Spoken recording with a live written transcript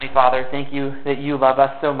Father, thank you that you love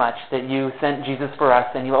us so much, that you sent Jesus for us,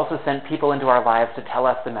 and you also sent people into our lives to tell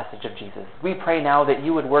us the message of Jesus. We pray now that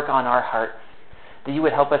you would work on our hearts, that you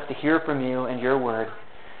would help us to hear from you and your word,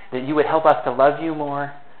 that you would help us to love you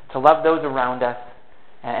more, to love those around us,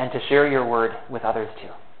 and to share your word with others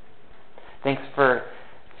too. Thanks for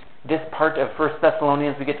this part of 1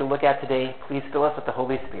 Thessalonians we get to look at today. Please fill us with the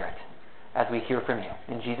Holy Spirit as we hear from you.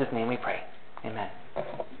 In Jesus' name we pray. Amen.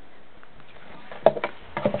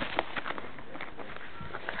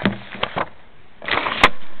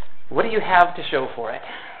 What do you have to show for it?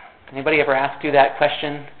 Anybody ever asked you that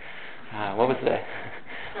question? What was the...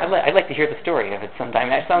 I'd like to hear the story of it sometime.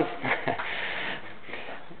 That sounds...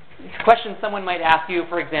 Question someone might ask you,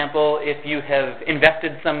 for example, if you have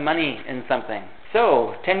invested some money in something.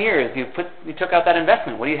 So, 10 years, you took out that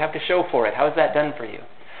investment. What do you have to show for it? How is that done for you?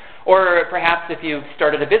 Or perhaps if you've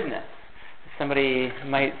started a business, somebody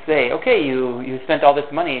might say, okay, you spent all this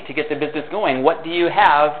money to get the business going. What do you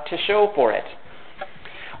have to show for it?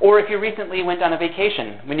 Or if you recently went on a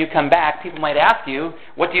vacation, when you come back, people might ask you,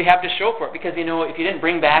 what do you have to show for it? Because, you know, if you didn't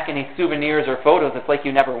bring back any souvenirs or photos, it's like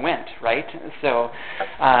you never went, right? So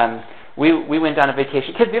we went on a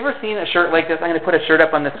vacation. Kids, have you ever seen a shirt like this? I'm going to put a shirt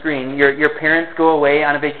up on the screen. Your parents go away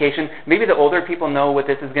on a vacation. Maybe the older people know what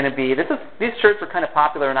this is going to be. These shirts were kind of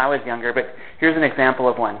popular when I was younger, but here's an example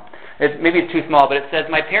of one. Maybe it's too small, but it says,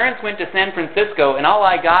 my parents went to San Francisco, and all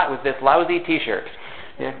I got was this lousy T-shirt.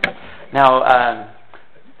 Yeah. Now,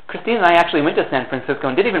 Christine and I actually went to San Francisco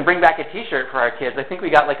and didn't even bring back a T-shirt for our kids. I think we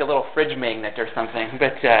got like a little fridge magnet or something.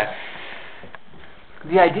 But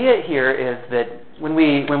the idea here is that when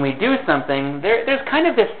we do something, there's kind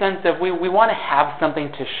of this sense of we want to have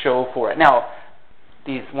something to show for it. Now,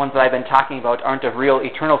 these ones that I've been talking about aren't of real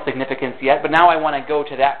eternal significance yet, but now I want to go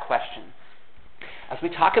to that question. As we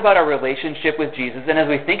talk about our relationship with Jesus, and as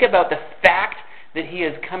we think about the fact that he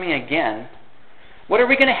is coming again, what are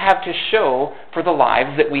we going to have to show for the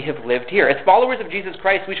lives that we have lived here? As followers of Jesus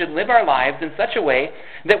Christ, we should live our lives in such a way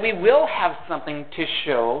that we will have something to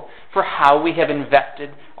show for how we have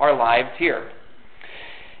invested our lives here.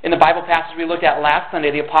 In the Bible passage we looked at last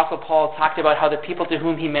Sunday, the Apostle Paul talked about how the people to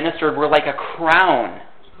whom he ministered were like a crown.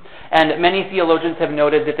 And many theologians have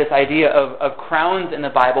noted that this idea of crowns in the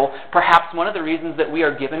Bible, perhaps one of the reasons that we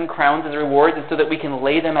are given crowns as rewards is so that we can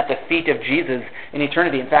lay them at the feet of Jesus in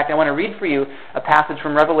eternity. In fact, I want to read for you a passage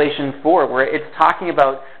from Revelation 4 where it's talking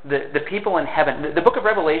about the people in heaven. The book of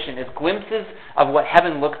Revelation is glimpses of what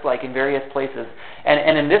heaven looks like in various places.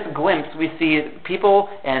 And in this glimpse, we see people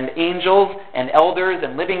and angels and elders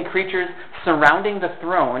and living creatures surrounding the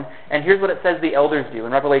throne. And here's what it says the elders do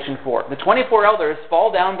in Revelation 4. The 24 elders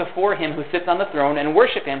fall down before him who sits on the throne and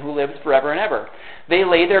worship him who lives forever and ever. They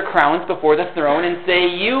lay their crowns before the throne and say,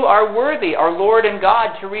 you are worthy, our Lord and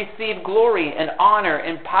God, to receive glory and honor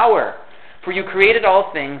and power. For you created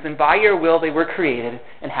all things, and by your will they were created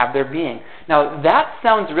and have their being. Now that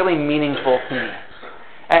sounds really meaningful to me.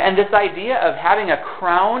 And this idea of having a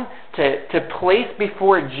crown to place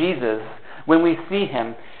before Jesus when we see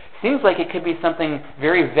him seems like it could be something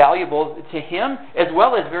very valuable to him as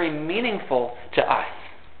well as very meaningful to us.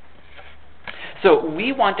 So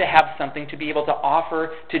we want to have something to be able to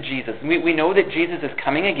offer to Jesus. We know that Jesus is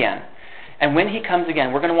coming again. And when he comes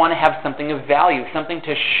again, we're going to want to have something of value, something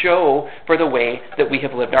to show for the way that we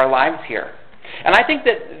have lived our lives here. And I think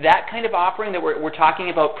that kind of offering that we're talking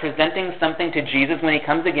about, presenting something to Jesus when he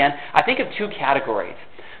comes again, I think of two categories.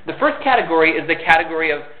 The first category is the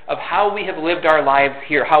category of how we have lived our lives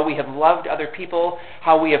here, how we have loved other people,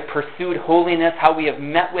 how we have pursued holiness, how we have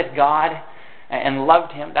met with God and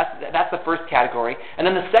loved him. That's the first category. And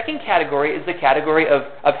then the second category is the category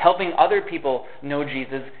of helping other people know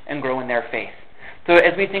Jesus and grow in their faith. So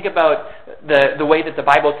as we think about the way that the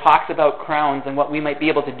Bible talks about crowns and what we might be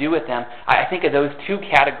able to do with them, I think of those two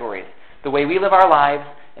categories, the way we live our lives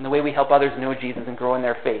and the way we help others know Jesus and grow in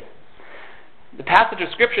their faith. The passage of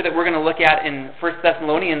Scripture that we're going to look at in 1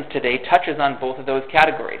 Thessalonians today touches on both of those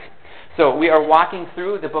categories. So we are walking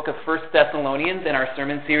through the book of 1 Thessalonians in our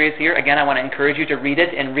sermon series here. Again, I want to encourage you to read it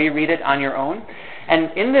and reread it on your own.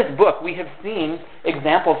 And in this book, we have seen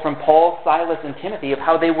examples from Paul, Silas, and Timothy of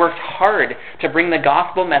how they worked hard to bring the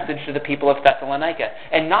gospel message to the people of Thessalonica.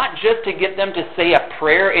 And not just to get them to say a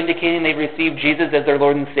prayer indicating they received Jesus as their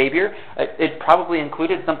Lord and Savior. It probably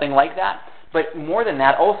included something like that. But more than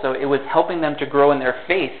that, also, it was helping them to grow in their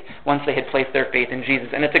faith once they had placed their faith in Jesus.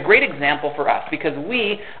 And it's a great example for us because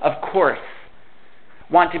we, of course,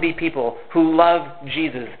 want to be people who love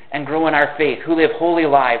Jesus and grow in our faith, who live holy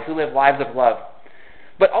lives, who live lives of love.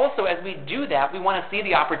 But also, as we do that, we want to see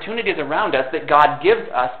the opportunities around us that God gives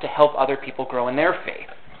us to help other people grow in their faith.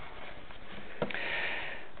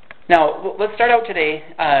 Now, let's start out today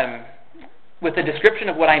with a description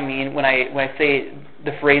of what I mean when I say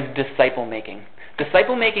the phrase disciple making.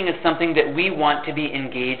 Disciple making is something that we want to be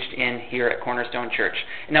engaged in here at Cornerstone Church.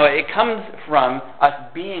 Now, it comes from us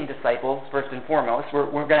being disciples, first and foremost. We're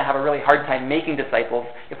going to have a really hard time making disciples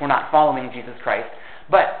if we're not following Jesus Christ.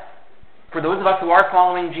 But for those of us who are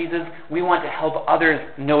following Jesus, we want to help others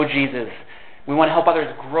know Jesus. We want to help others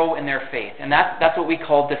grow in their faith. And that's what we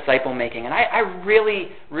call disciple making. And I really,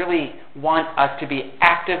 really want us to be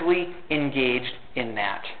actively engaged in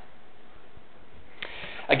that.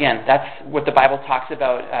 Again, that's what the Bible talks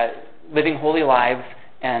about, living holy lives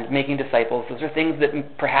and making disciples. Those are things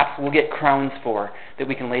that perhaps we'll get crowns for, that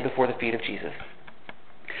we can lay before the feet of Jesus.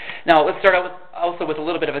 Now, let's start out also with a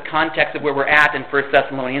little bit of a context of where we're at in 1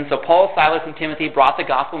 Thessalonians. So Paul, Silas, and Timothy brought the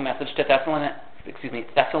gospel message to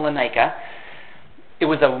Thessalonica. It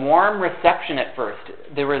was a warm reception at first.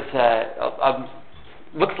 There was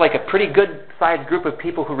looks like a pretty good-sized group of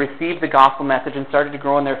people who received the gospel message and started to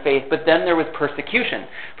grow in their faith, but then there was persecution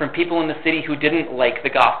from people in the city who didn't like the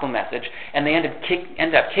gospel message, and they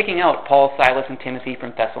ended up kicking out Paul, Silas, and Timothy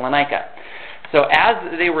from Thessalonica. So as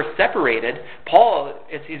they were separated, Paul,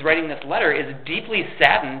 as he's writing this letter, is deeply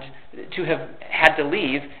saddened to have had to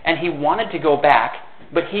leave, and he wanted to go back,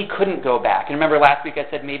 but he couldn't go back. And remember last week I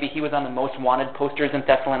said maybe he was on the most wanted posters in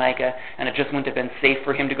Thessalonica, and it just wouldn't have been safe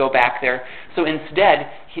for him to go back there. So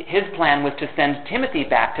instead, his plan was to send Timothy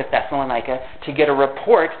back to Thessalonica to get a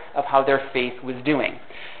report of how their faith was doing.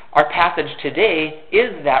 Our passage today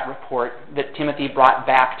is that report that Timothy brought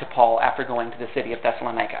back to Paul after going to the city of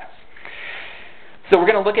Thessalonica. So we're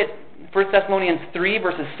going to look at 1 Thessalonians 3,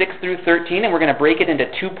 verses 6 through 13, and we're going to break it into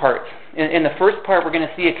two parts. In the first part, we're going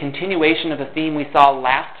to see a continuation of the theme we saw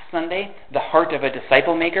last Sunday, the heart of a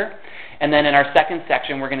disciple maker. And then in our second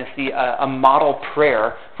section, we're going to see a model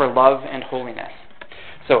prayer for love and holiness.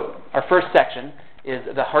 So our first section is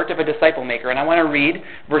the heart of a disciple maker, and I want to read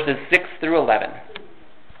verses 6 through 11.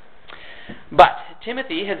 But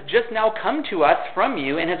Timothy has just now come to us from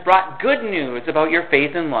you and has brought good news about your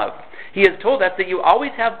faith and love. He has told us that you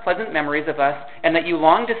always have pleasant memories of us and that you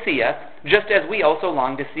long to see us, just as we also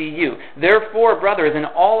long to see you. Therefore, brothers, in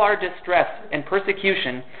all our distress and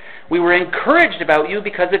persecution, we were encouraged about you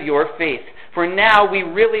because of your faith. For now we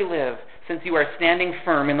really live, since you are standing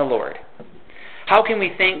firm in the Lord. How can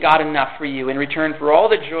we thank God enough for you in return for all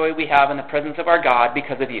the joy we have in the presence of our God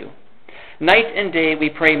because of you? Night and day we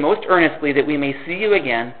pray most earnestly that we may see you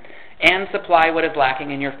again and supply what is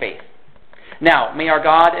lacking in your faith. Now, may our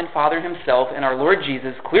God and Father himself and our Lord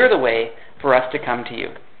Jesus clear the way for us to come to you.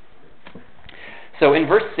 So in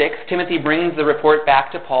verse 6, Timothy brings the report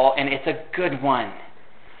back to Paul, and it's a good one.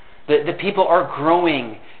 The people are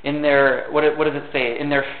growing in their, what does it say,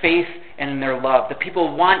 in their faith and in their love. The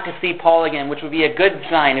people want to see Paul again, which would be a good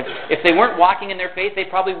sign. If they weren't walking in their faith, they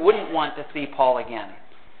probably wouldn't want to see Paul again.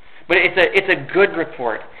 But it's a good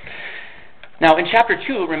report. Now, in chapter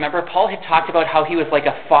 2, remember, Paul had talked about how he was like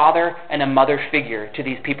a father and a mother figure to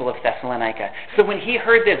these people of Thessalonica. So when he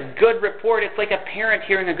heard this good report, it's like a parent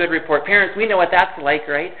hearing a good report. Parents, we know what that's like,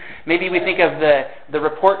 right? Maybe we think of the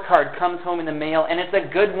report card comes home in the mail, and it's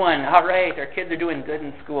a good one. All right, our kids are doing good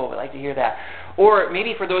in school. We like to hear that. Or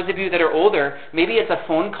maybe for those of you that are older, maybe it's a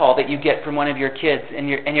phone call that you get from one of your kids, and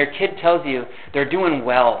your kid tells you they're doing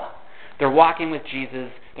well. They're walking with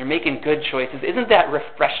Jesus. They're making good choices. Isn't that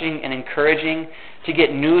refreshing and encouraging to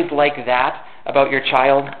get news like that about your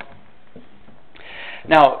child?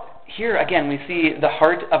 Now, here again, we see the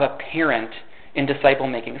heart of a parent in disciple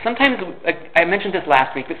making. Sometimes, I mentioned this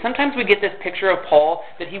last week, but sometimes we get this picture of Paul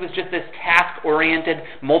that he was just this task-oriented,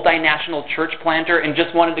 multinational church planter and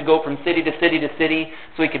just wanted to go from city to city to city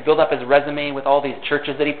so he could build up his resume with all these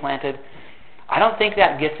churches that he planted. I don't think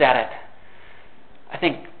that gets at it. I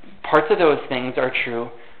think parts of those things are true,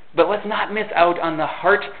 but let's not miss out on the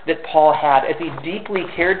heart that Paul had as he deeply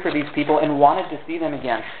cared for these people and wanted to see them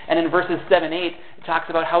again. And in verses 7-8, it talks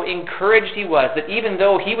about how encouraged he was, that even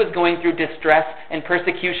though he was going through distress and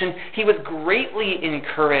persecution, he was greatly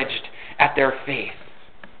encouraged at their faith.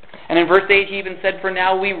 And in verse 8, he even said, "For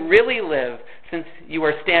now we really live, since you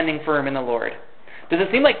are standing firm in the Lord." Does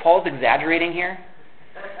it seem like Paul's exaggerating here?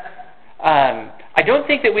 I don't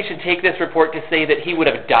think that we should take this report to say that he would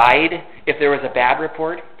have died if there was a bad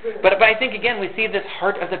report. But I think, again, we see this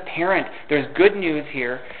heart as a parent. There's good news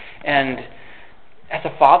here. And as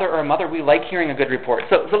a father or a mother, we like hearing a good report.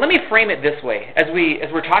 So let me frame it this way. As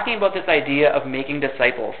we're talking about this idea of making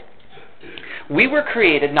disciples, we were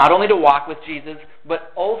created not only to walk with Jesus,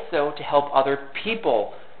 but also to help other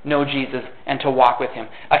people know Jesus and to walk with him.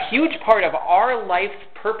 A huge part of our life's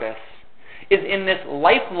purpose is in this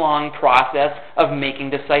lifelong process of making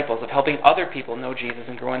disciples, of helping other people know Jesus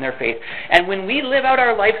and grow in their faith. And when we live out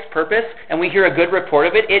our life's purpose and we hear a good report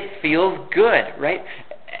of it, it feels good, right?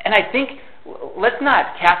 And I think let's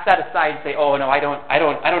not cast that aside and say, "Oh no, I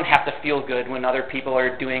don't have to feel good when other people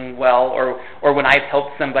are doing well, or when I've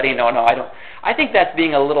helped somebody." No, I don't. I think that's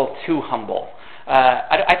being a little too humble.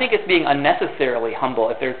 I think it's being unnecessarily humble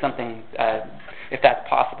if there's something, if that's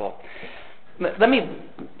possible. Let me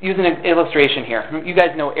use an illustration here. You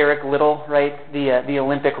guys know Eric Liddell, right? The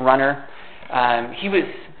Olympic runner. He was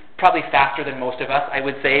probably faster than most of us, I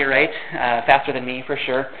would say, right? Faster than me for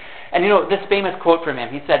sure. And you know this famous quote from him.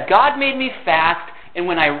 He said, "God made me fast, and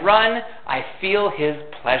when I run, I feel His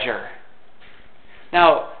pleasure."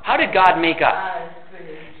 Now, how did God make us?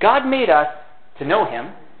 God made us to know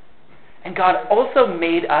Him, and God also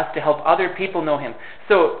made us to help other people know Him.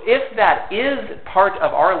 So if that is part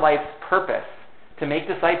of our life's purpose, to make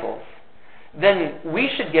disciples, then we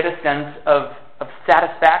should get a sense of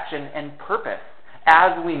satisfaction and purpose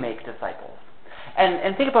as we make disciples.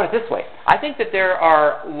 And think about it this way. I think that there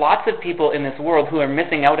are lots of people in this world who are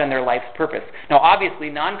missing out on their life's purpose. Now, obviously,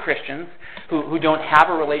 non-Christians who don't have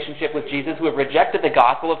a relationship with Jesus, who have rejected the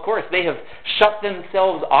gospel, of course, they have shut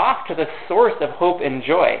themselves off to the source of hope and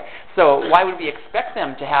joy. So why would we expect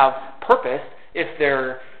them to have purpose if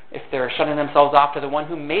they're shutting themselves off to the one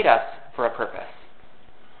who made us for a purpose?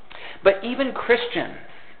 But even Christians,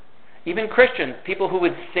 people who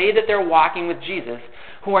would say that they're walking with Jesus,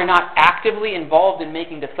 who are not actively involved in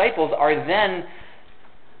making disciples, are then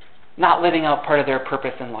not living out part of their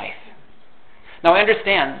purpose in life. Now, I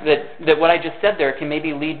understand that what I just said there can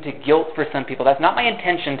maybe lead to guilt for some people. That's not my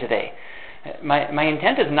intention today. My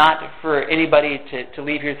intent is not for anybody to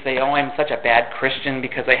leave here and say, "Oh, I'm such a bad Christian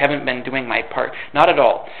because I haven't been doing my part." Not at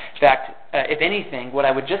all. In fact, if anything, what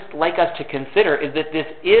I would just like us to consider is that this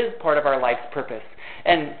is part of our life's purpose.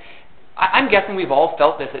 And I'm guessing we've all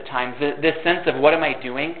felt this at times, this sense of what am I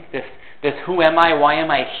doing, this who am I, why am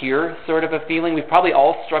I here sort of a feeling. We've probably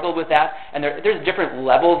all struggled with that, and there's different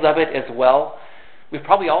levels of it as well. We've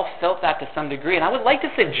probably all felt that to some degree, and I would like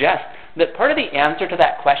to suggest that part of the answer to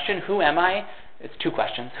that question, who am I, it's two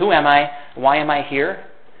questions. Who am I, why am I here?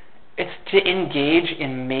 It's to engage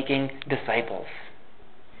in making disciples.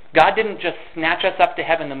 God didn't just snatch us up to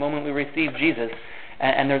heaven the moment we received Jesus,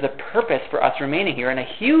 and there's a purpose for us remaining here, and a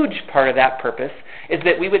huge part of that purpose is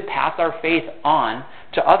that we would pass our faith on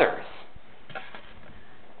to others.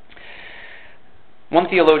 One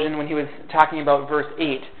theologian, when he was talking about verse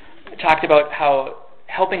 8, talked about how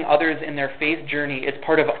helping others in their faith journey is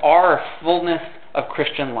part of our fullness of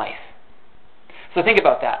Christian life. So think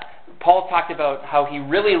about that. Paul talked about how he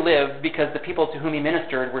really lived because the people to whom he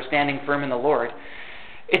ministered were standing firm in the Lord.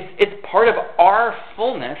 It's part of our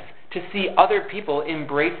fullness to see other people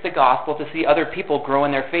embrace the gospel, to see other people grow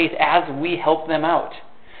in their faith as we help them out.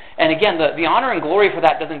 And again, the honor and glory for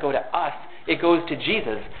that doesn't go to us, it goes to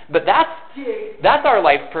Jesus. But that's our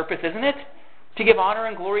life's purpose, isn't it? To give honor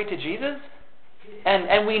and glory to Jesus.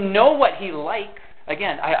 And we know what He likes.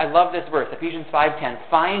 Again, I love this verse, Ephesians 5:10.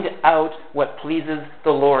 Find out what pleases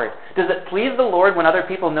the Lord. Does it please the Lord when other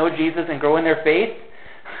people know Jesus and grow in their faith?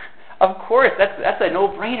 Of course, that's a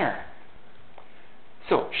no-brainer.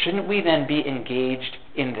 So, shouldn't we then be engaged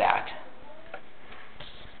in that?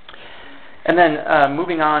 And then,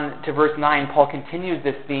 moving on to verse 9, Paul continues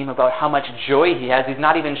this theme about how much joy he has. He's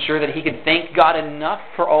not even sure that he could thank God enough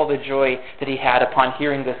for all the joy that he had upon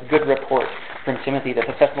hearing this good report from Timothy that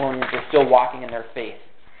the Thessalonians are still walking in their faith.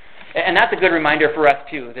 And that's a good reminder for us,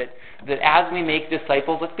 too, that as we make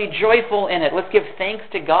disciples, let's be joyful in it. Let's give thanks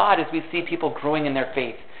to God as we see people growing in their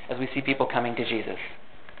faith, as we see people coming to Jesus.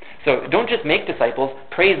 So don't just make disciples,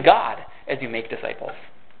 praise God as you make disciples.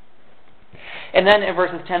 And then in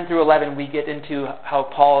verses 10 through 11, we get into how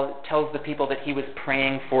Paul tells the people that he was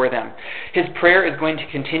praying for them. His prayer is going to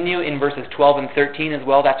continue in verses 12 and 13 as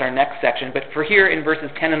well. That's our next section. But for here in verses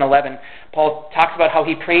 10 and 11, Paul talks about how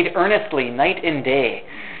he prayed earnestly night and day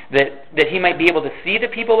that he might be able to see the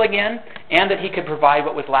people again and that he could provide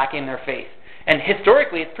what was lacking in their faith. And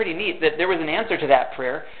historically, it's pretty neat that there was an answer to that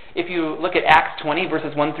prayer. If you look at Acts 20,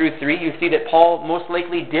 verses 1 through 3, you see that Paul most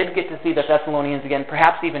likely did get to see the Thessalonians again,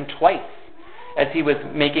 perhaps even twice, as he was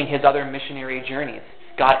making his other missionary journeys.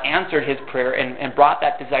 God answered his prayer and brought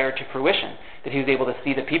that desire to fruition, that he was able to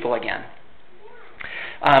see the people again.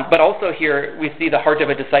 But also here, we see the heart of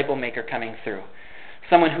a disciple maker coming through.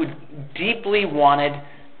 Someone who deeply wanted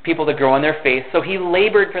people to grow in their faith, so he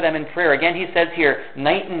labored for them in prayer. Again, he says here,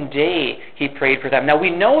 night and day he prayed for them. Now, we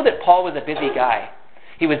know that Paul was a busy guy.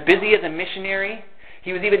 He was busy as a missionary.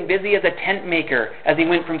 He was even busy as a tent maker as he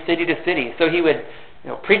went from city to city. So he would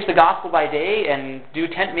preach the gospel by day and do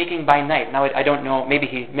tent making by night. Now, I don't know, maybe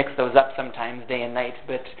he mixed those up sometimes, day and night,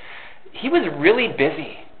 but he was really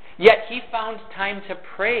busy. Yet he found time to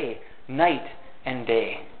pray night and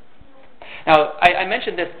day. Now, I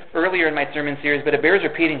mentioned this earlier in my sermon series, but it bears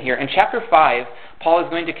repeating here. In chapter 5, Paul is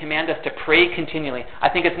going to command us to pray continually. I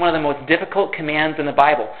think it's one of the most difficult commands in the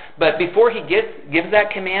Bible. But before he gives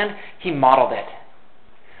that command, he modeled it.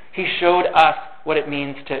 He showed us what it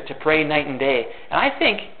means to pray night and day. And I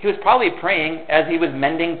think he was probably praying as he was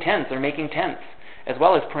mending tents or making tents, as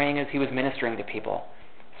well as praying as he was ministering to people.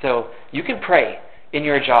 So you can pray in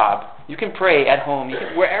your job. You can pray at home.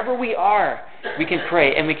 Wherever we are, we can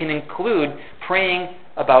pray. And we can include praying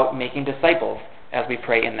about making disciples as we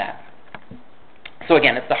pray in that. So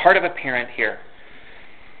again, it's the heart of a parent here.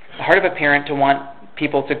 The heart of a parent to want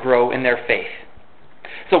people to grow in their faith.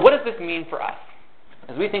 So what does this mean for us?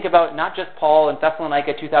 As we think about not just Paul and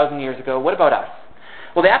Thessalonica 2,000 years ago, what about us?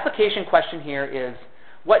 Well, the application question here is,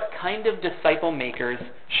 what kind of disciple makers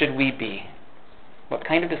should we be? What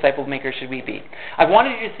kind of disciple makers should we be? I've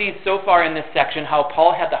wanted you to see so far in this section how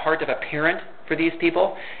Paul had the heart of a parent for these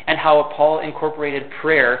people and how Paul incorporated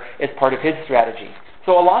prayer as part of his strategy.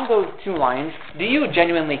 So along those two lines, do you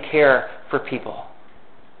genuinely care for people?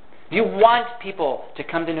 Do you want people to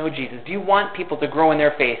come to know Jesus? Do you want people to grow in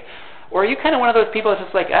their faith? Or are you kind of one of those people that's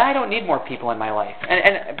just like, I don't need more people in my life?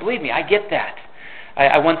 And believe me, I get that.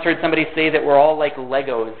 I once heard somebody say that we're all like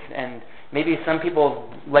Legos, and maybe some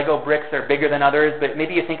people's Lego bricks are bigger than others, but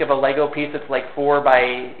maybe you think of a Lego piece that's like 4 by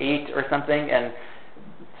 8 or something, and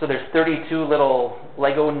so there's 32 little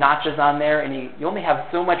Lego notches on there, and you only have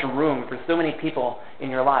so much room for so many people in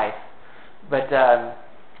your life. But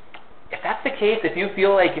if that's the case, if you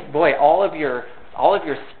feel like, boy, all of your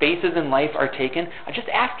spaces in life are taken, I just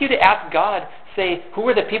ask you to ask God, say, who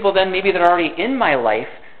are the people then maybe that are already in my life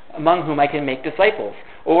among whom I can make disciples?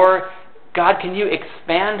 Or, God, can you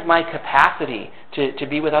expand my capacity to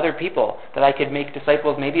be with other people that I could make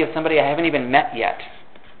disciples maybe of somebody I haven't even met yet?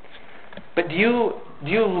 But do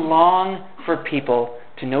you long for people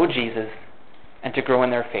to know Jesus and to grow in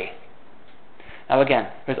their faith? Now again,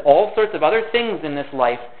 there's all sorts of other things in this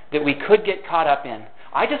life that we could get caught up in.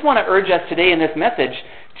 I just want to urge us today in this message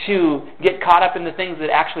to get caught up in the things that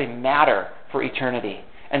actually matter for eternity.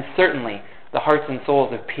 And certainly, the hearts and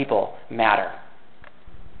souls of people matter.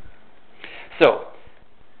 So,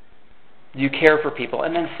 you care for people.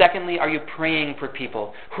 And then secondly, are you praying for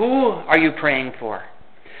people? Who are you praying for?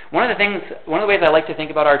 One of the ways I like to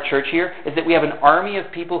think about our church here is that we have an army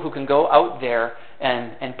of people who can go out there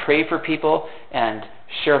and pray for people and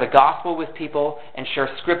share the gospel with people and share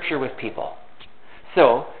scripture with people.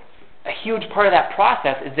 So, a huge part of that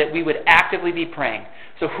process is that we would actively be praying.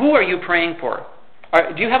 So who are you praying for?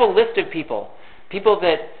 Do you have a list of people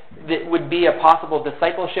that would be a possible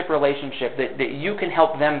discipleship relationship that you can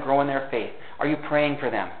help them grow in their faith? Are you praying for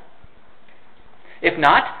them? If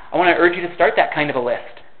not, I want to urge you to start that kind of a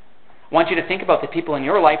list. I want you to think about the people in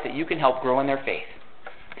your life that you can help grow in their faith.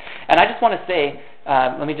 And I just want to say,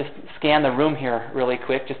 let me just scan the room here really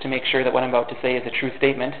quick just to make sure that what I'm about to say is a true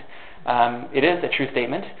statement. It is a true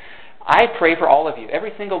statement. I pray for all of you,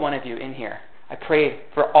 every single one of you in here. I pray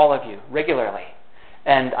for all of you regularly.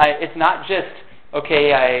 And it's not just,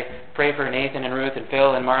 okay, I pray for Nathan and Ruth and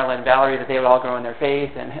Phil and Marla and Valerie that they would all grow in their faith.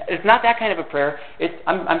 And it's not that kind of a prayer.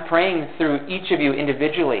 I'm praying through each of you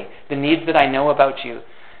individually, the needs that I know about you,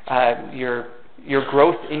 your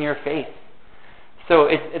growth in your faith. So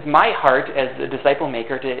it's my heart as a disciple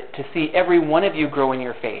maker to see every one of you grow in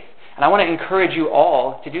your faith. And I want to encourage you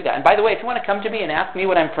all to do that. And by the way, if you want to come to me and ask me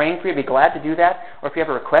what I'm praying for, I'd be glad to do that. Or if you have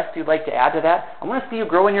a request you'd like to add to that, I want to see you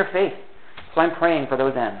grow in your faith. So I'm praying for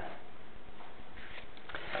those ends.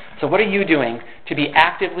 So what are you doing to be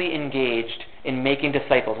actively engaged in making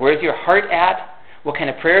disciples? Where's your heart at? What kind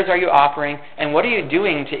of prayers are you offering? And what are you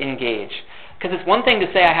doing to engage? Because it's one thing to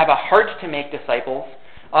say I have a heart to make disciples.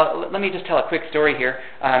 Let me just tell a quick story here.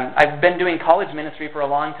 I've been doing college ministry for a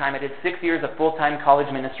long time. I did 6 years of full-time college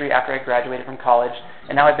ministry after I graduated from college,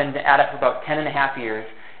 and now I've been at it for about 10 and a half years.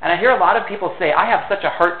 And I hear a lot of people say, I have such a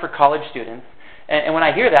heart for college students. And when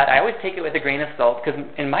I hear that, I always take it with a grain of salt, because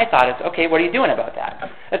in my thought it's, okay, what are you doing about that?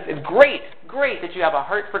 It's great that you have a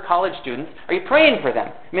heart for college students. Are you praying for them?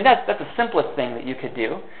 I mean, that's the simplest thing that you could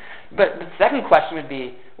do. But the second question would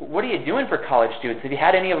be, what are you doing for college students? Have you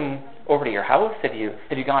had any of them over to your house? Have you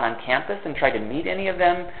gone on campus and tried to meet any of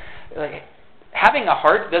them? Like, having a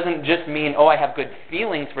heart doesn't just mean, I have good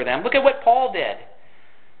feelings for them. Look at what Paul did.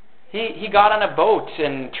 He got on a boat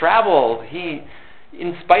and traveled. He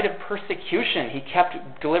in spite of persecution, he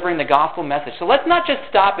kept delivering the gospel message. So let's not just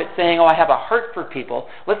stop at saying, oh, I have a heart for people.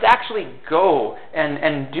 Let's actually go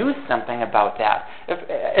and do something about that.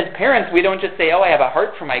 As parents, we don't just say, oh, I have a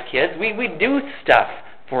heart for my kids. We do stuff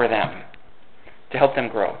for them to help them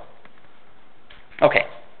grow. Okay.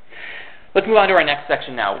 Let's move on to our next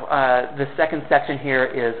section now. The second section here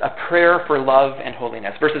is a prayer for love and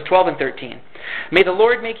holiness. Verses 12 and 13. May the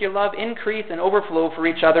Lord make your love increase and overflow for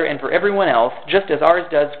each other and for everyone else, just as ours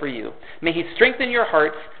does for you. May he strengthen your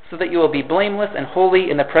hearts so that you will be blameless and holy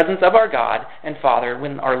in the presence of our God and Father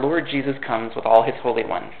when our Lord Jesus comes with all his holy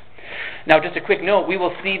ones. Now, just a quick note, we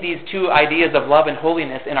will see these two ideas of love and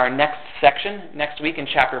holiness in our next section, next week in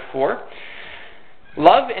chapter 4.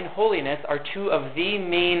 Love and holiness are two of the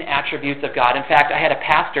main attributes of God. In fact, I had a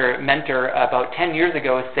pastor mentor about 10 years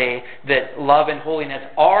ago say that love and holiness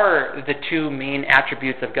are the two main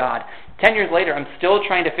attributes of God. 10 years later, I'm still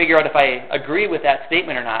trying to figure out if I agree with that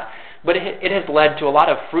statement or not. But it has led to a lot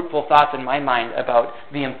of fruitful thoughts in my mind about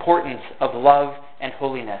the importance of love and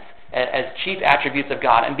holiness as chief attributes of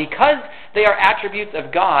God. And because they are attributes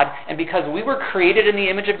of God, and because we were created in the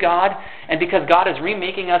image of God, and because God is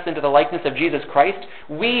remaking us into the likeness of Jesus Christ,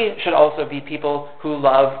 we should also be people who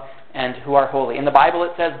love and who are holy. In the Bible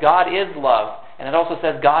it says God is love, and it also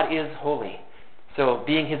says God is holy. So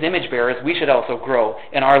being his image bearers, we should also grow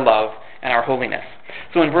in our love and our holiness.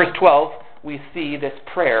 So in verse 12, we see this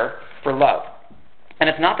prayer for love. And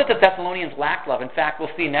it's not that the Thessalonians lacked love. In fact, we'll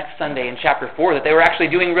see next Sunday in chapter 4 that they were actually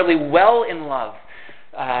doing really well in love.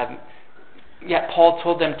 Yet Paul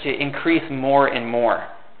told them to increase more and more.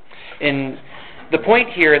 And the point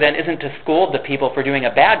here then isn't to scold the people for doing a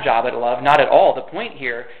bad job at love. Not at all. The point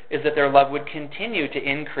here is that their love would continue to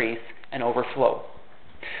increase and overflow.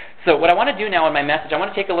 So what I want to do now in my message, I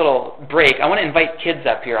want to take a little break. I want to invite kids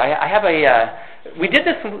up here. I have we did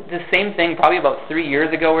the same thing probably about 3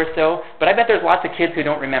 years ago or so, but I bet there's lots of kids who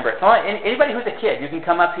don't remember it. So anybody who's a kid, you can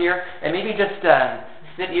come up here and maybe just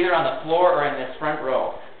sit either on the floor or in this front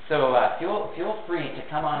row. So feel free to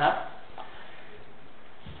come on up.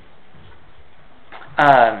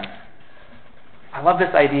 I love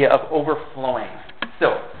this idea of overflowing.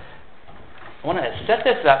 So I want to set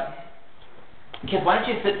this up. Kids, why don't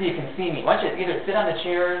you sit so you can see me? Why don't you either sit on the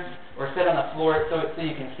chairs or sit on the floor so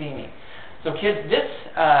you can see me? So kids, this,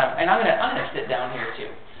 and I'm gonna sit down here too.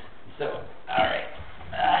 So, all right.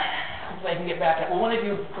 Hopefully I can get back up. Will one of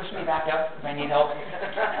you push me back up if I need help?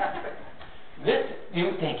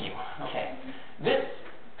 Thank you. Okay. This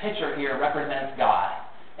picture here represents God,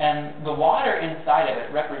 and the water inside of it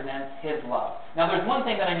represents his love. Now, there's one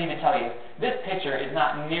thing that I need to tell you. This picture is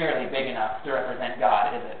not nearly big enough to represent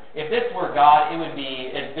God, is it? If this were God, it would be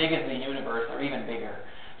as big as the universe or even bigger.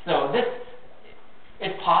 So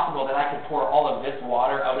it's possible that I could pour all of this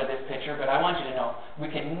water out of this pitcher, but I want you to know we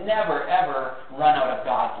can never, ever run out of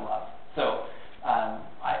God's love. So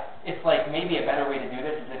it's like maybe a better way to do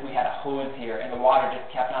this is if we had a hose here and the water just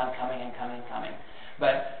kept on coming and coming and coming.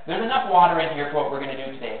 But there's enough water in here for what we're going to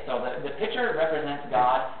do today. So the pitcher represents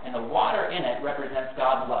God, and the water in it represents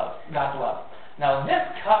God's love. Now this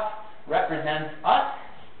cup represents us,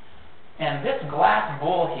 and this glass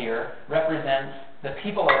bowl here represents the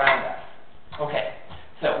people around us. Okay.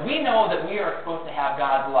 So we know that we are supposed to have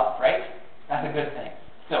God's love, right? That's a good thing.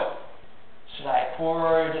 So should I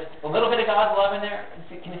pour just a little bit of God's love in there?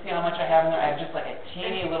 Can you see how much I have in there? I have just like a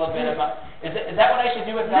teeny little bit of is that what I should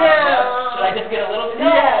do with God's love? Should I just get a little bit?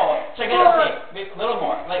 No. Should I get a little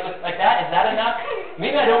more? Like that? Is that enough?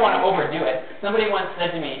 Maybe I don't want to overdo it. Somebody once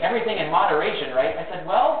said to me, everything in moderation, right? I said,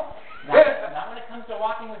 well, not when it comes to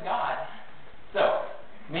walking with God. So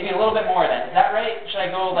maybe a little bit more then. Is that right? Should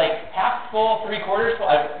I go like half full, 3/4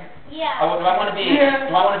 full? Yeah. Do I want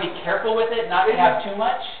to be careful with it, not to have too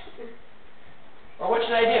much? Or what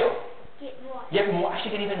should I do? Get more. I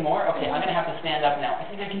should get even more? Okay, I'm going to have to stand up now. I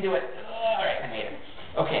think I can do it. All right, I made it.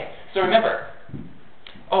 Okay, so remember.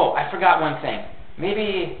 Oh, I forgot one thing.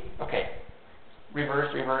 Maybe, okay,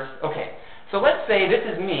 reverse. Okay, so let's say this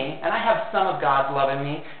is me, and I have some of God's love in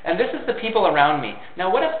me, and this is the people around me.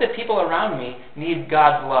 Now, what if the people around me need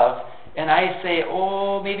God's love, and I say,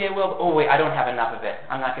 oh, maybe I will. Oh, wait, I don't have enough of it.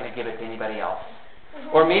 I'm not going to give it to anybody else.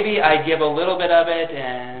 Or maybe I give a little bit of it,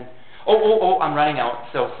 and oh, I'm running out.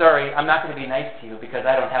 So sorry, I'm not going to be nice to you because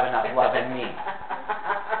I don't have enough love in me.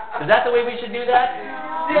 Is that the way we should do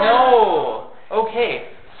that? No. Okay.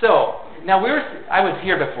 So now I was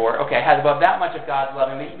here before. Okay, I had about that much of God's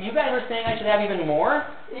love in me. You guys were saying I should have even more?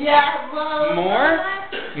 Yeah. More?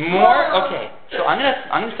 Okay. So I'm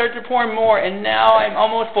gonna start to pour more, and now I'm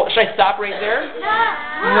almost full. Should I stop right there?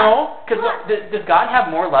 No. Because does God have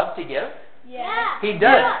more love to give? Yeah. He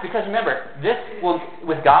does, because remember,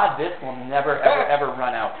 with God, this will never, ever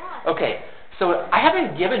run out. Okay, so I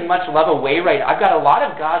haven't given much love away, right? I've got a lot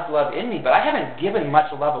of God's love in me, but I haven't given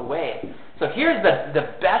much love away. So here's the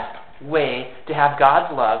best way to have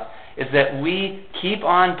God's love is that we keep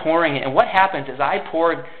on pouring it. And what happens is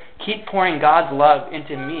keep pouring God's love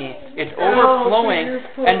into me. It's overflowing,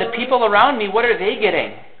 and the people around me, what are they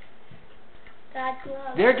getting? God's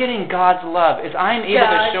love. They're getting God's love as I'm able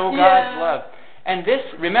to show God's love. And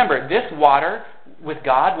remember, this water with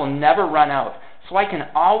God will never run out. So I can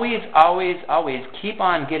always, always, always keep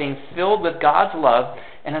on getting filled with God's love.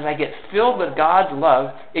 And as I get filled with God's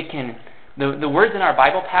love, the words in our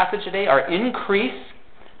Bible passage today are increase.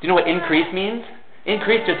 Do you know what increase means?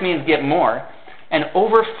 Increase just means get more. And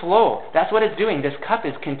overflow. That's what it's doing. This cup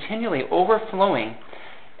is continually overflowing.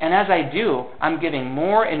 And as I do, I'm giving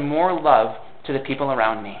more and more love to the people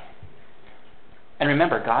around me. And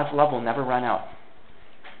remember, God's love will never run out.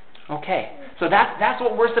 Okay, so that's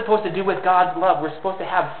what we're supposed to do with God's love. We're supposed to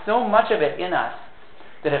have so much of it in us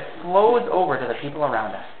that it flows over to the people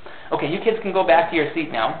around us. Okay, you kids can go back to your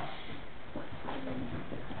seat now.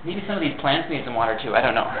 Maybe some of these plants need some water too. I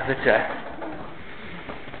don't know.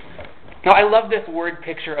 Now, I love this word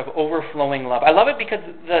picture of overflowing love. I love it because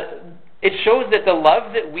it shows that the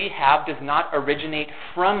love that we have does not originate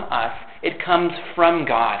from us. It comes from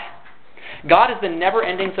God. God is the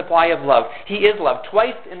never-ending supply of love. He is love.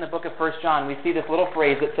 Twice in the book of 1 John, we see this little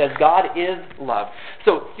phrase that says, God is love.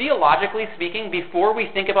 So, theologically speaking, before we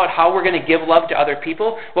think about how we're going to give love to other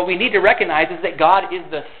people, what we need to recognize is that God is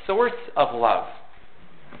the source of love.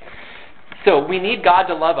 So we need God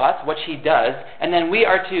to love us, which He does, and then we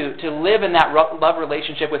are to live in that love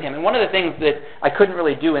relationship with Him. And one of the things that I couldn't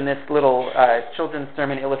really do in this little children's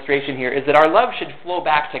sermon illustration here is that our love should flow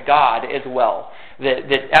back to God as well.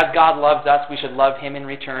 That as God loves us, we should love Him in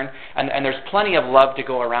return, and there's plenty of love to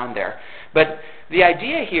go around there. But the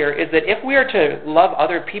idea here is that if we are to love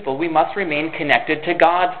other people, we must remain connected to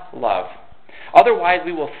God's love. Otherwise,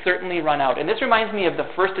 we will certainly run out. And this reminds me of the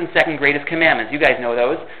first and second greatest commandments. You guys know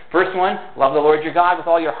those. First one, love the Lord your God with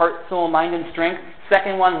all your heart, soul, mind, and strength.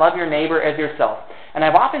 Second one, love your neighbor as yourself. And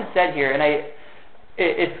I've often said here, and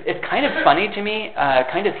it's kind of funny to me,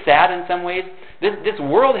 kind of sad in some ways, this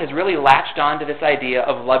world has really latched on to this idea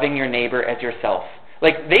of loving your neighbor as yourself.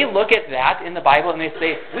 Like, they look at that in the Bible and they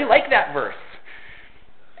say, we like that verse.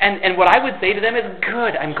 And what I would say to them is,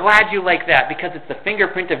 good, I'm glad you like that, because it's the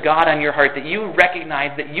fingerprint of God on your heart, that you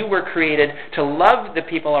recognize that you were created to love the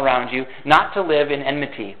people around you, not to live in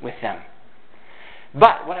enmity with them.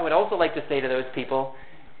 But what I would also like to say to those people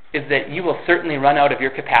is that you will certainly run out of your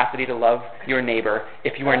capacity to love your neighbor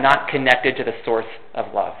if you are not connected to the source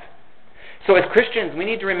of love. So as Christians, we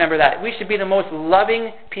need to remember that. We should be the most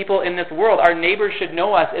loving people in this world. Our neighbors should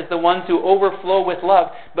know us as the ones who overflow with love,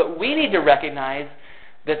 but we need to recognize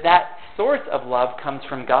that source of love comes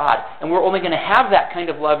from God. And we're only going to have that kind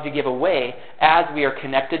of love to give away as we are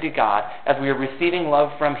connected to God, as we are receiving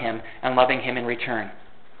love from Him and loving Him in return.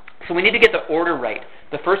 So we need to get the order right.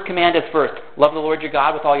 The first command is first, love the Lord your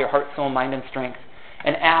God with all your heart, soul, mind, and strength.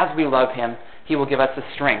 And as we love Him, He will give us the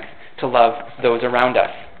strength to love those around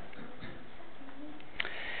us.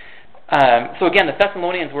 So again, the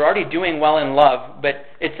Thessalonians were already doing well in love, but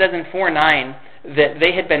it says in 4:9, that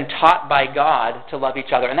they had been taught by God to love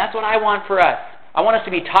each other. And that's what I want for us. I want us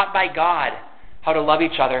to be taught by God how to love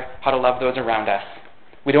each other, how to love those around us.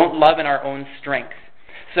 We don't love in our own strength.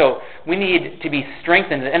 So we need to be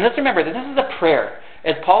strengthened. And let's remember that this is a prayer.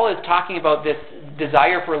 As Paul is talking about this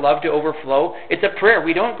desire for love to overflow, it's a prayer.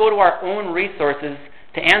 We don't go to our own resources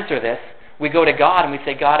to answer this. We go to God and we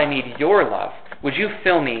say, God, I need your love. Would you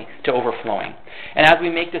fill me to overflowing? And as we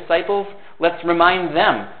make disciples, let's remind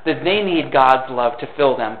them that they need God's love to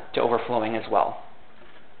fill them to overflowing as well.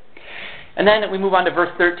 And then we move on to verse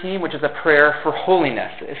 13, which is a prayer for holiness.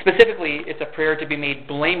 Specifically, it's a prayer to be made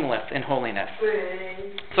blameless in holiness.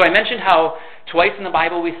 So I mentioned how twice in the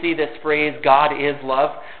Bible we see this phrase, God is love.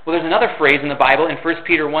 Well, there's another phrase in the Bible in 1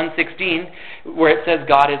 Peter 1:16 where it says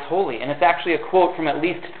God is holy. And it's actually a quote from at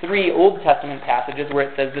least 3 Old Testament passages where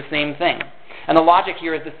it says the same thing. And the logic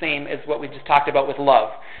here is the same as what we just talked about with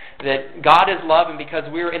love. That God is love, and because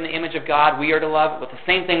we're in the image of God, we are to love. But the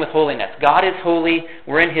same thing with holiness. God is holy,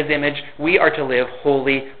 we're in His image, we are to live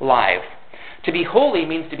holy lives. To be holy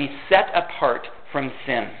means to be set apart from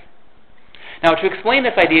sin. Now, to explain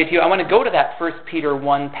this idea to you, I want to go to that 1 Peter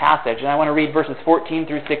 1 passage, and I want to read verses 14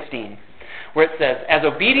 through 16, where it says, as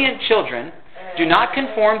obedient children, do not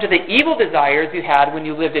conform to the evil desires you had when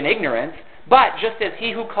you lived in ignorance, but just as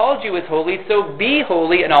He who called you is holy, so be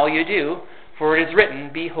holy in all you do. For it is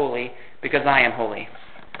written, be holy, because I am holy.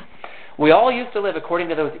 We all used to live according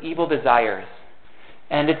to those evil desires.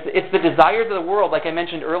 And it's the desires of the world, like I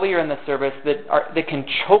mentioned earlier in the service, that can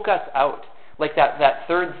choke us out. Like that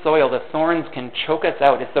third soil, the thorns can choke us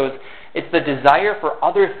out. It's the desire for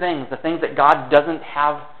other things, the things that God doesn't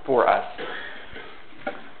have for us.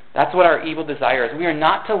 That's what our evil desire is. We are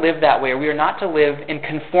not to live that way. We are not to live in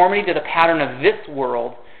conformity to the pattern of this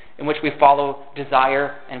world in which we follow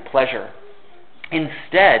desire and pleasure.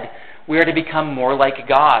 Instead, we are to become more like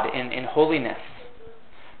God in holiness.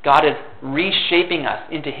 God is reshaping us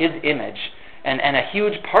into His image. And a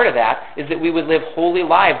huge part of that is that we would live holy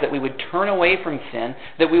lives, that we would turn away from sin,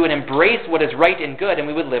 that we would embrace what is right and good, and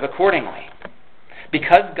we would live accordingly.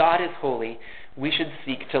 Because God is holy, we should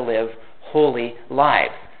seek to live holy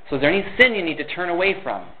lives. So is there any sin you need to turn away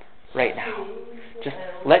from right now? Just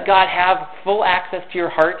let God have full access to your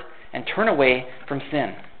heart and turn away from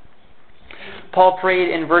sin. Paul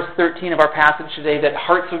prayed in verse 13 of our passage today that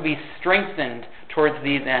hearts would be strengthened towards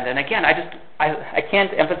these ends. And again, I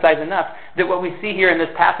can't emphasize enough that what we see here in this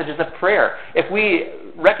passage is a prayer. If we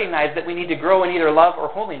recognize that we need to grow in either love or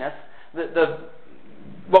holiness,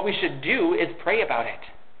 what we should do is pray about it.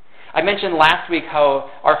 I mentioned last week how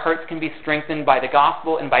our hearts can be strengthened by the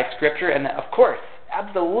gospel and by Scripture, and of course,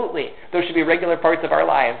 absolutely, those should be regular parts of our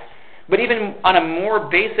lives. But even on a more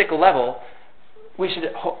basic level, we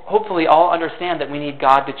should hopefully all understand that we need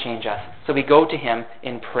God to change us. So we go to Him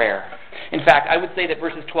in prayer. In fact, I would say that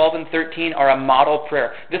verses 12 and 13 are a model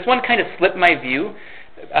prayer. This one kind of slipped my view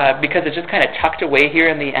because it's just kind of tucked away here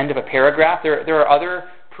in the end of a paragraph. There are other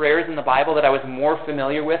prayers in the Bible that I was more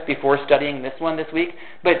familiar with before studying this one this week.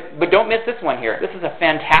 But don't miss this one here. This is a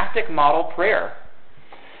fantastic model prayer.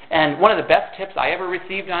 And one of the best tips I ever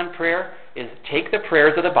received on prayer is take the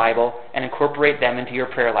prayers of the Bible and incorporate them into your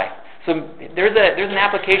prayer life. So there's an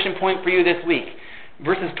application point for you this week.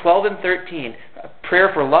 Verses 12 and 13, a prayer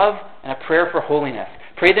for love and a prayer for holiness.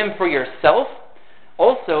 Pray them for yourself.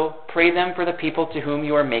 Also, pray them for the people to whom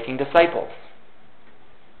you are making disciples.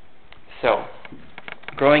 So,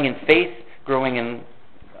 growing in faith,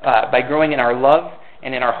 by growing in our love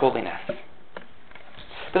and in our holiness.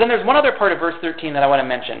 But then there's one other part of verse 13 that I want to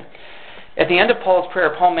mention. At the end of Paul's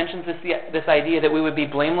prayer, Paul mentions this idea that we would be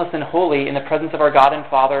blameless and holy in the presence of our God and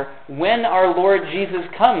Father when our Lord Jesus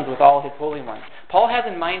comes with all His holy ones. Paul has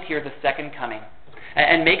in mind here the second coming.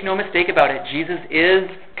 And make no mistake about it, Jesus is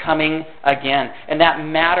coming again. And that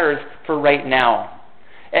matters for right now.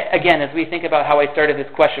 Again, as we think about how I started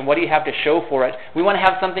this question, what do you have to show for it? We want to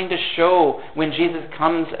have something to show when Jesus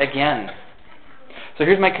comes again. So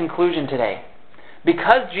here's my conclusion today.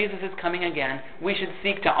 Because Jesus is coming again, we should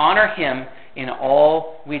seek to honor Him in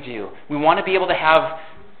all we do. We want to be able to have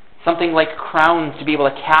something like crowns to be able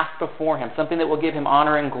to cast before Him, something that will give Him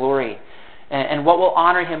honor and glory. And what will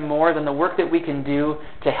honor Him more than the work that we can do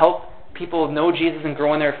to help people know Jesus and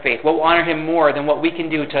grow in their faith? What will honor Him more than what we can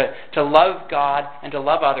do to love God and to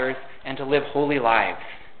love others and to live holy lives?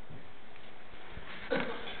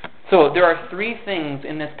 So there are three things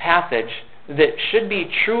in this passage that should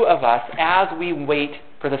be true of us as we wait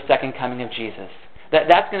for the second coming of Jesus.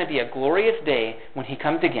 That's going to be a glorious day when He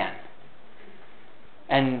comes again.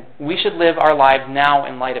 And we should live our lives now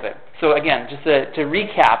in light of it. So again, just to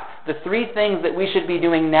recap, the three things that we should be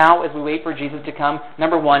doing now as we wait for Jesus to come.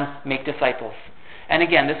 Number one, make disciples. And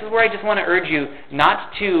again, this is where I just want to urge you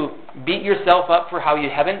not to beat yourself up for how you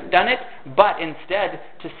haven't done it, but instead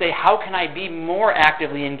to say, how can I be more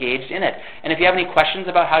actively engaged in it? And if you have any questions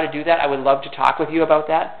about how to do that, I would love to talk with you about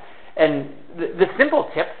that. And the simple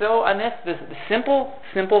tip, though, on this, the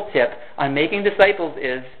simple tip on making disciples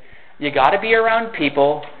is you got to be around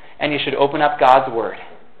people and you should open up God's Word.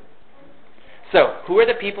 So, who are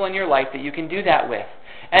the people in your life that you can do that with?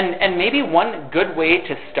 And maybe one good way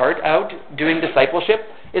to start out doing discipleship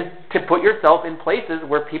is to put yourself in places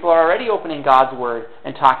where people are already opening God's Word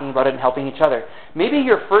and talking about it and helping each other. Maybe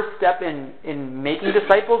your first step in making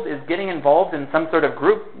disciples is getting involved in some sort of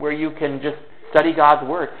group where you can just study God's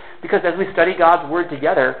Word. Because as we study God's Word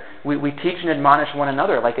together, we teach and admonish one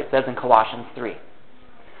another, like it says in Colossians 3.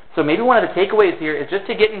 So maybe one of the takeaways here is just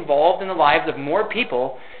to get involved in the lives of more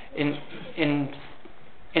people in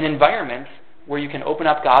environments where you can open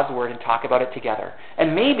up God's Word and talk about it together.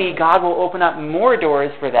 And maybe God will open up more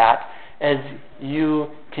doors for that as you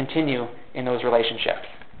continue in those relationships.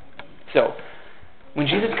 So, when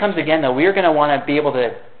Jesus comes again, though, we are going to want to be able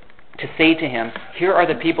to say to Him, here are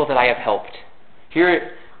the people that I have helped.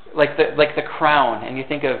 Here, like the crown, and you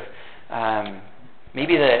think of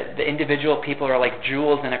maybe the individual people are like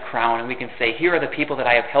jewels in a crown, and we can say, here are the people that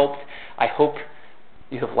I have helped. I hope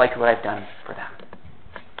you have liked what I've done for them.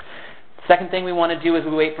 Second thing we want to do as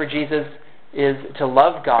we wait for Jesus, is to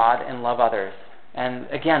love God and love others. And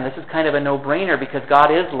again, this is kind of a no-brainer because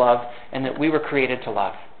God is love and that we were created to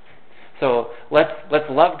love. So let's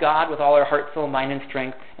love God with all our heart, soul, mind, and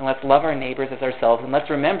strength, and let's love our neighbors as ourselves. And let's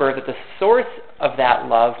remember that the source of that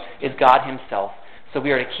love is God himself. So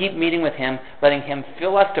we are to keep meeting with him, letting him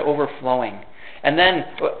fill us to overflowing. And then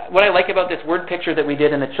what I like about this word picture that we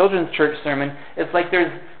did in the children's church sermon is like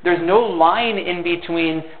there's no line in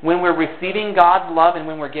between when we're receiving God's love and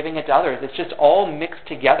when we're giving it to others. It's just all mixed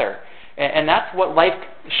together. And that's what life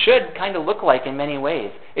should kind of look like in many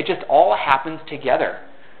ways. It just all happens together.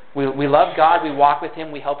 We love God, we walk with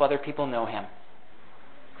him, we help other people know him.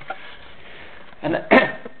 And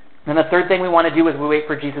then the third thing we want to do as we wait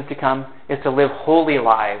for Jesus to come is to live holy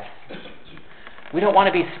lives. We don't want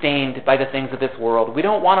to be stained by the things of this world. We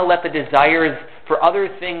don't want to let the desires for other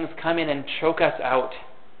things come in and choke us out.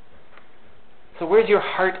 So where's your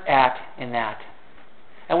heart at in that?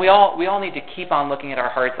 And we all need to keep on looking at our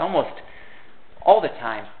hearts almost all the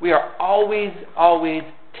time. We are always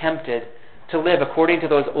tempted to live according to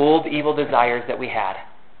those old evil desires that we had.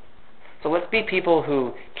 So let's be people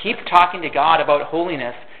who keep talking to God about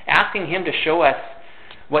holiness, asking him to show us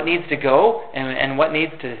what needs to go and what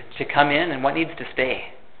needs to come in and what needs to stay.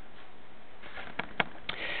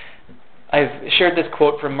 I've shared this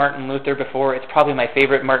quote from Martin Luther before. It's probably my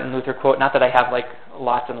favorite Martin Luther quote. Not that I have like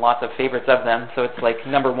lots and lots of favorites of them, so it's like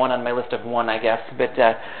number one on my list of one, I guess. But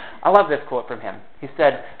I love this quote from him. He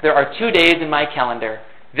said, "There are 2 days in my calendar,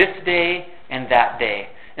 this day and that day."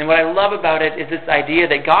 And what I love about it is this idea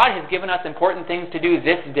that God has given us important things to do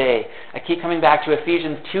this day. I keep coming back to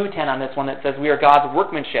Ephesians 2:10 on this one that says we are God's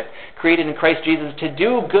workmanship, created in Christ Jesus to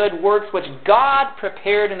do good works which God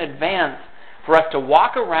prepared in advance for us to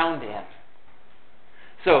walk around in.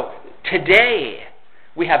 So today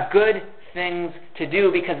we have good things to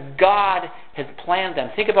do because God has planned them.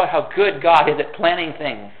 Think about how good God is at planning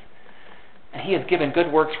things. And he has given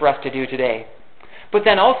good works for us to do today. But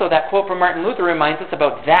then also that quote from Martin Luther reminds us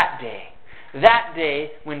about that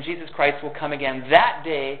day when Jesus Christ will come again, that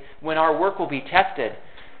day when our work will be tested.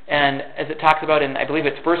 And as it talks about in, I believe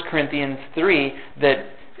it's 1 Corinthians 3, that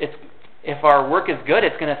if our work is good,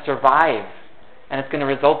 it's going to survive and it's going to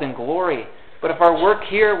result in glory. But if our work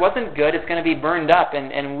here wasn't good, it's going to be burned up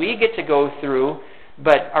and we get to go through,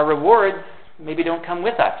 but our rewards maybe don't come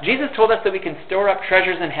with us. Jesus told us that we can store up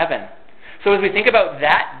treasures in heaven. So as we think about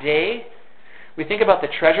that day, we think about the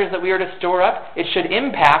treasures that we are to store up, it should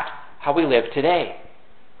impact how we live today.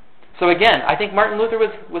 So again, I think Martin Luther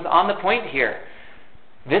was on the point here.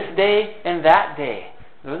 This day and that day.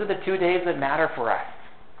 Those are the 2 days that matter for us.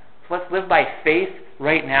 So let's live by faith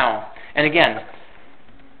right now. And again,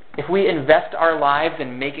 if we invest our lives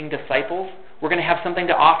in making disciples, we're going to have something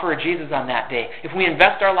to offer Jesus on that day. If we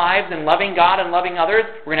invest our lives in loving God and loving others,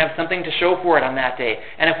 we're going to have something to show for it on that day.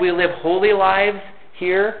 And if we live holy lives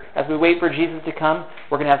here, as we wait for Jesus to come,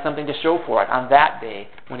 we're going to have something to show for it on that day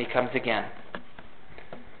when he comes again.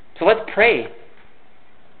 So let's pray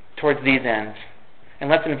towards these ends, and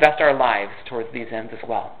let's invest our lives towards these ends as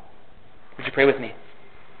well. Would you pray with me?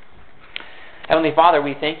 Heavenly Father,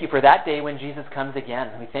 we thank you for that day when Jesus comes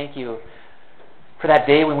again. We thank you for that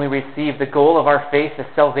day when we receive the goal of our faith, the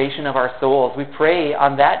salvation of our souls. We pray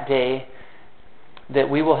on that day that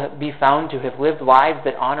we will be found to have lived lives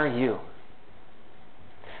that honor you.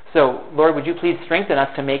 So, Lord, would you please strengthen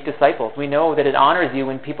us to make disciples? We know that it honors you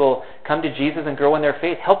when people come to Jesus and grow in their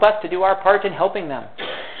faith. Help us to do our part in helping them.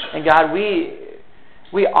 And God,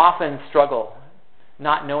 we often struggle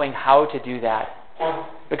not knowing how to do that.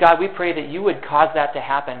 But God, we pray that you would cause that to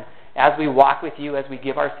happen as we walk with you, as we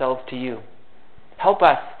give ourselves to you. Help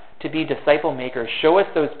us to be disciple makers. Show us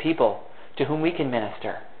those people to whom we can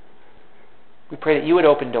minister. We pray that you would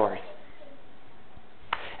open doors.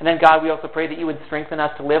 And then, God, we also pray that you would strengthen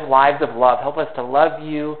us to live lives of love. Help us to love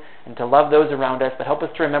you and to love those around us, but help us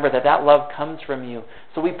to remember that that love comes from you.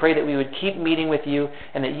 So we pray that we would keep meeting with you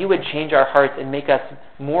and that you would change our hearts and make us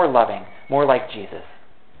more loving, more like Jesus.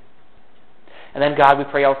 And then, God, we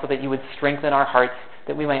pray also that you would strengthen our hearts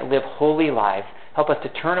that we might live holy lives. Help us to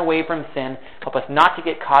turn away from sin. Help us not to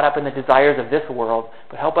get caught up in the desires of this world,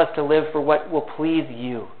 but help us to live for what will please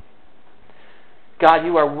you. God,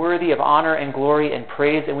 you are worthy of honor and glory and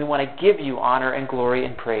praise, and we want to give you honor and glory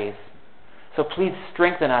and praise. So please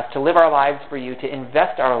strengthen us to live our lives for you, to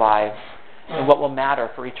invest our lives in what will matter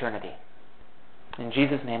for eternity. In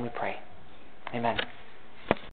Jesus' name we pray. Amen.